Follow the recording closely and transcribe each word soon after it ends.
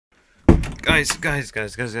Guys, Troy's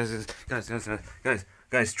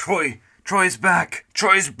back!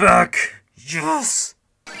 Troy's back! Yes!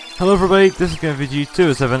 Hello everybody, this is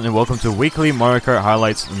MKWii and welcome to Weekly Mario Kart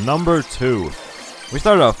Highlights number 2. We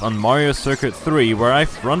start off on Mario Circuit 3, where I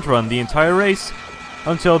front-run the entire race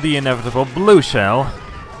until the inevitable blue shell.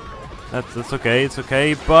 That's okay, it's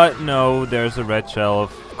okay, but no, there's a red shell,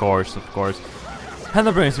 of course. And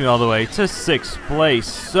that brings me all the way to 6th place.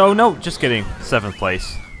 So no, just kidding, 7th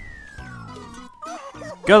place.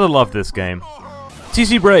 Gotta love this game.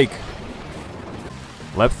 TC break!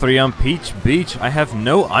 Lap 3 on Peach Beach. I have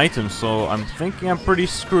no items, so I'm thinking I'm pretty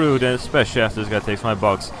screwed, especially after this guy takes my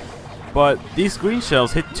box. But these green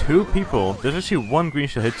shells hit 2 people. There's actually one green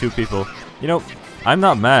shell hit 2 people. You know, I'm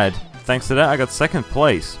not mad. Thanks to that, I got 2nd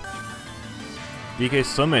place. DK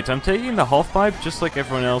Summit. I'm taking the half pipe, just like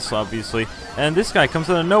everyone else, obviously. And this guy comes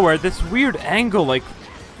out of nowhere. This weird angle, like,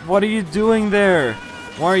 what are you doing there?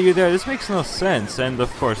 Why are you there? This makes no sense. And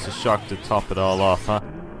of course, the shock to top it all off, huh?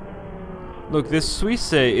 Look, this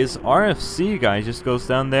Suisse is RFC guy just goes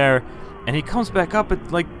down there, and he comes back up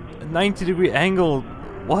at like a 90-degree angle.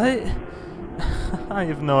 What? I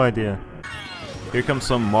have no idea. Here comes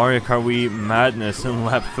some Mario Kart Wii madness in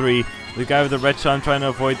lap 3. The guy with the red shell, I'm trying to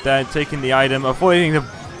avoid that, taking the item, avoiding the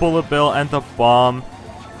bullet bill and the bomb.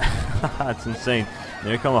 That's insane.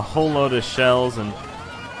 There come a whole load of shells, and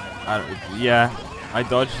yeah, I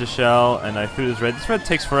dodged the shell and I threw this red. This red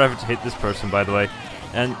takes forever to hit this person, by the way.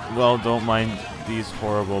 And, well, don't mind these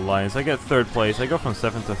horrible lines. I get 3rd place. I go from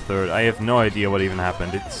 7th to 3rd. I have no idea what even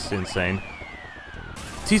happened. It's insane.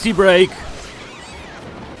 TC break!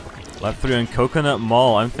 Lap 3 on Coconut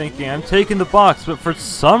Mall. I'm thinking I'm taking the box, but for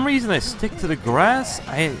some reason I stick to the grass.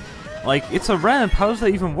 Like, it's a ramp. How does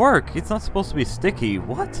that even work? It's not supposed to be sticky.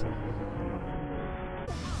 What?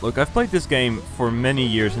 Look, I've played this game for many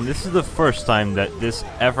years, and this is the first time that this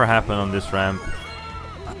ever happened on this ramp.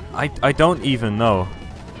 I don't even know.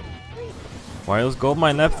 Wireless Gold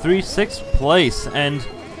Mine lap 3, 6th place, and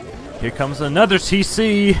here comes another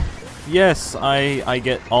TC! Yes, I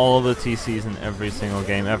get all the TCs in every single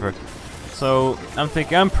game ever. So, I'm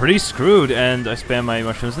thinking I'm pretty screwed, and I spam my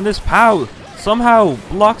mushrooms, and this POW somehow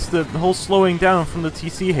blocks the whole slowing down from the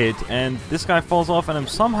TC hit, and this guy falls off, and I'm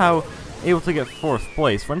somehow able to get 4th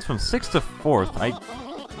place. Runs from 6th to 4th. I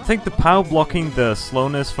think the POW blocking the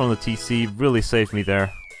slowness from the TC really saved me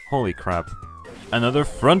there. Holy crap. Another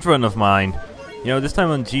front run of mine. You know, this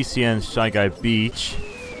time on GCN's Shy Guy Beach.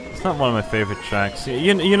 It's not one of my favorite tracks.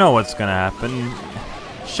 You know what's gonna happen.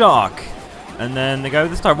 Shock! And then the guy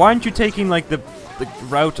with the star. Why aren't you taking, like, the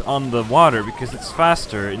route on the water? Because it's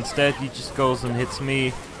faster. Instead, he just goes and hits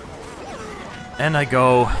me. And I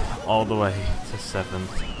go all the way to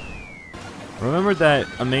 7th. Remember that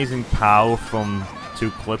amazing POW from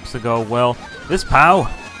 2 clips ago? Well, this POW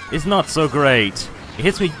is not so great. It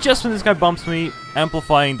hits me just when this guy bumps me,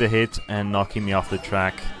 amplifying the hit and knocking me off the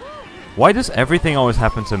track. Why does everything always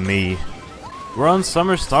happen to me? We're on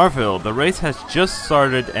Summer Starville. The race has just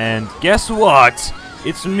started, and guess what?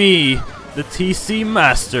 It's me, the TC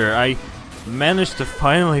Master. I managed to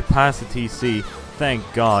finally pass the TC. Thank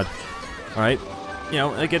God. Alright, you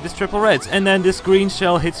know, I get this triple reds, and then this green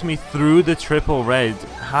shell hits me through the triple red.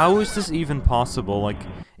 How is this even possible? Like,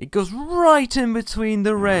 it goes right in between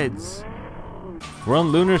the reds. We're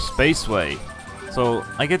on Lunar Spaceway. So,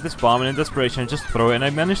 I get this bomb and in desperation I just throw it and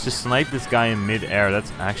I manage to snipe this guy in mid-air.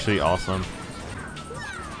 That's actually awesome.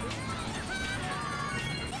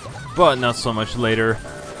 But not so much later.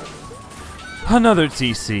 Another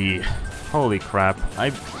TC. Holy crap.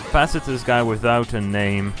 I passed it to this guy without a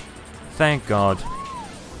name. Thank God.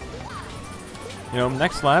 You know,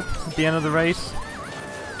 next lap, at the end of the race.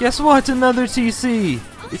 Guess what? Another TC!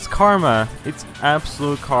 It's karma. It's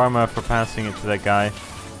absolute karma for passing it to that guy.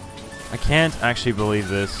 I can't actually believe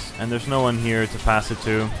this, and there's no one here to pass it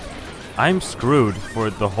to. I'm screwed for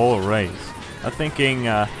the whole race. I'm thinking,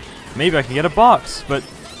 maybe I can get a box, but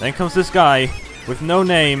then comes this guy with no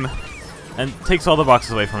name and takes all the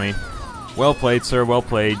boxes away from me. Well played, sir, well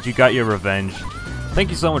played. You got your revenge. Thank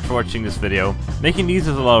you so much for watching this video. Making these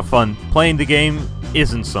is a lot of fun. Playing the game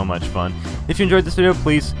isn't so much fun. If you enjoyed this video,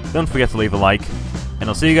 please don't forget to leave a like. And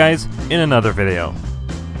I'll see you guys in another video.